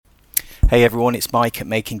Hey everyone, it's Mike at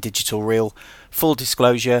Making Digital Real. Full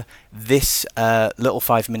disclosure, this little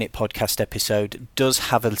 5-minute podcast episode does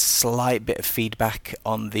have a slight bit of feedback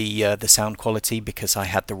on the sound quality because I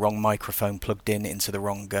had the wrong microphone plugged in into the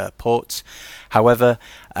wrong ports. However,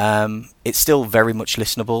 it's still very much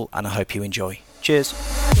listenable and I hope you enjoy. Cheers.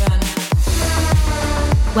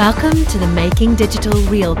 Welcome to the Making Digital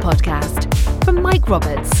Real podcast from Mike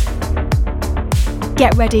Roberts.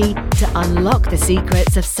 Get ready to unlock the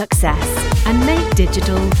secrets of success and make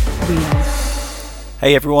digital real.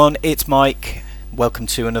 Hey everyone, it's Mike. Welcome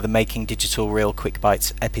to another Making Digital Real Quick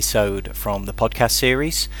Bites episode from the podcast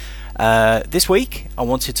series. This week, I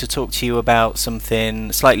wanted to talk to you about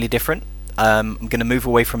something slightly different. I'm going to move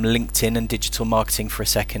away from LinkedIn and digital marketing for a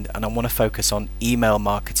second, and I want to focus on email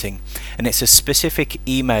marketing. And it's a specific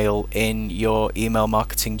email in your email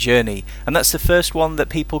marketing journey, and that's the first one that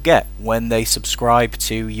people get when they subscribe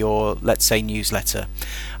to your, let's say, newsletter.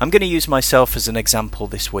 I'm going to use myself as an example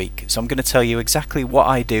this week, so I'm going to tell you exactly what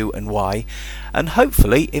I do and why, and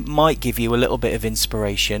hopefully it might give you a little bit of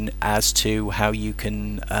inspiration as to how you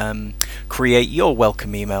can create your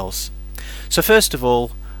welcome emails. So first of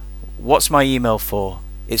all, what's my email for?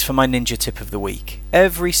 It's for my Ninja Tip of the Week.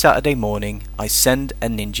 Every Saturday morning I send a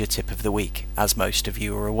Ninja Tip of the Week, as most of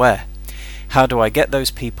you are aware. How do I get those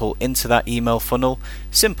people into that email funnel?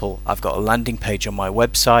 Simple. I've got a landing page on my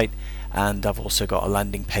website and I've also got a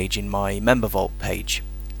landing page in my Member Vault page.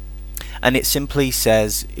 And it simply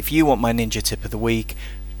says, if you want my Ninja Tip of the Week,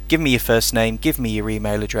 give me your first name, give me your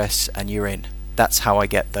email address and you're in. That's how I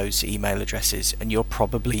get those email addresses, and you're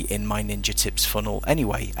probably in my Ninja Tips funnel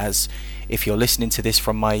anyway, as if you're listening to this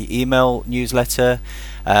from my email newsletter,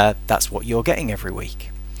 that's what you're getting every week.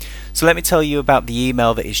 So let me tell you about the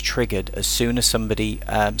email that is triggered as soon as somebody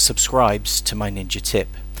subscribes to my Ninja Tip.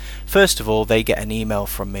 First of all, they get an email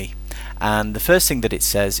from me, and the first thing that it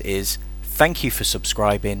says is, thank you for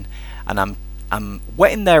subscribing, and I'm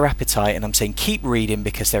whetting their appetite and I'm saying keep reading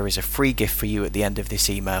because there is a free gift for you at the end of this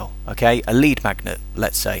email. Okay, a lead magnet,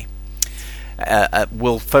 let's say.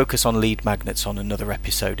 We'll focus on lead magnets on another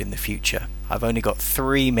episode in the future. I've only got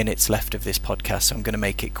 3 minutes left of this podcast, so I'm going to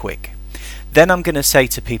make it quick. Then I'm going to say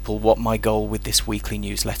to people what my goal with this weekly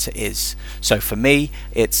newsletter is. So for me,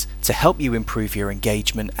 it's to help you improve your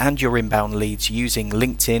engagement and your inbound leads using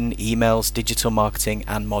LinkedIn, emails, digital marketing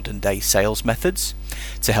and modern day sales methods,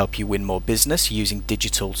 to help you win more business using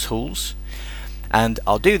digital tools. And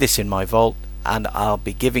I'll do this in my vault and I'll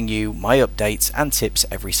be giving you my updates and tips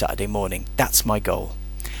every Saturday morning. That's my goal.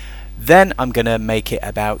 Then I'm going to make it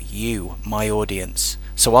about you, my audience.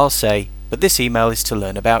 So I'll say, but this email is to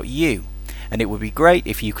learn about you. And it would be great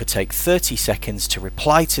if you could take 30 seconds to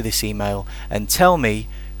reply to this email and tell me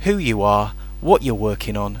who you are, what you're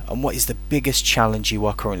working on, and what is the biggest challenge you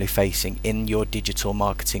are currently facing in your digital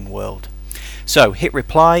marketing world. So hit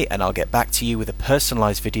reply and I'll get back to you with a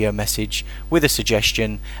personalized video message with a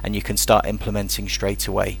suggestion, and you can start implementing straight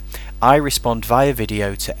away. I respond via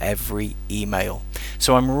video to every email.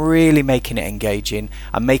 So I'm really making it engaging.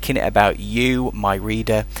 I'm making it about you, my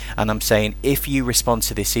reader, and I'm saying if you respond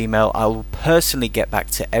to this email, I will personally get back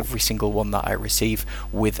to every single one that I receive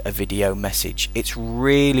with a video message. It's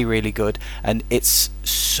really, really good, and it's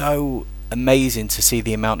so amazing to see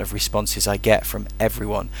the amount of responses I get from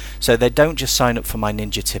everyone. So they don't just sign up for my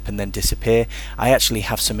Ninja Tip and then disappear. I actually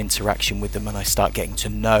have some interaction with them and I start getting to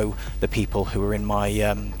know the people who are in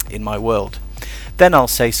my world. Then I'll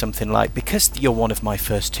say something like, because you're one of my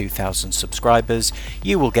first 2,000 subscribers,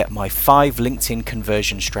 you will get my 5 LinkedIn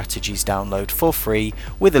conversion strategies download for free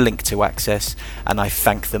with a link to access, and I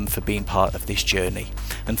thank them for being part of this journey.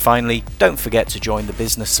 And finally, don't forget to join the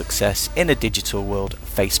Business Success in a Digital World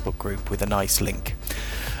Facebook group with a nice link.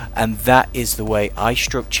 And that is the way I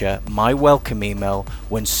structure my welcome email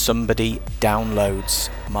when somebody downloads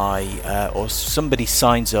my or somebody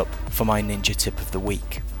signs up for my Ninja Tip of the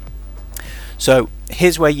Week. So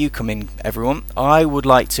here's where you come in, everyone. I would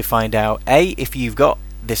like to find out, A, if you've got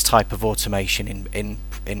this type of automation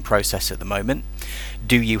in process at the moment.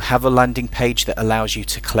 Do you have a landing page that allows you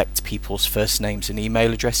to collect people's first names and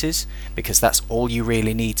email addresses? Because that's all you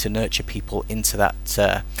really need to nurture people into that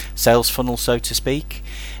sales funnel, so to speak.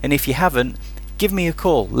 And if you haven't, give me a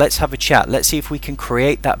call. Let's have a chat. Let's see if we can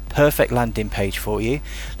create that perfect landing page for you.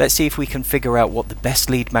 Let's see if we can figure out what the best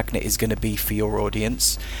lead magnet is going to be for your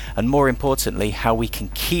audience, and more importantly, how we can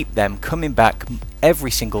keep them coming back every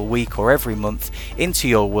single week or every month into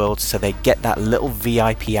your world so they get that little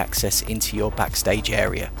VIP access into your backstage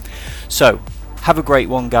area. So have a great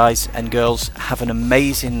one, guys and girls. Have an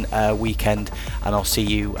amazing weekend, and I'll see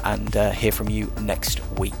you and hear from you next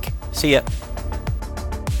week. See ya.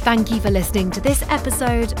 Thank you for listening to this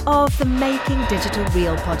episode of the Making Digital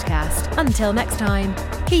Real podcast. Until next time,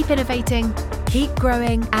 keep innovating, keep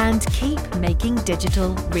growing, and keep making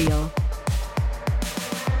digital real.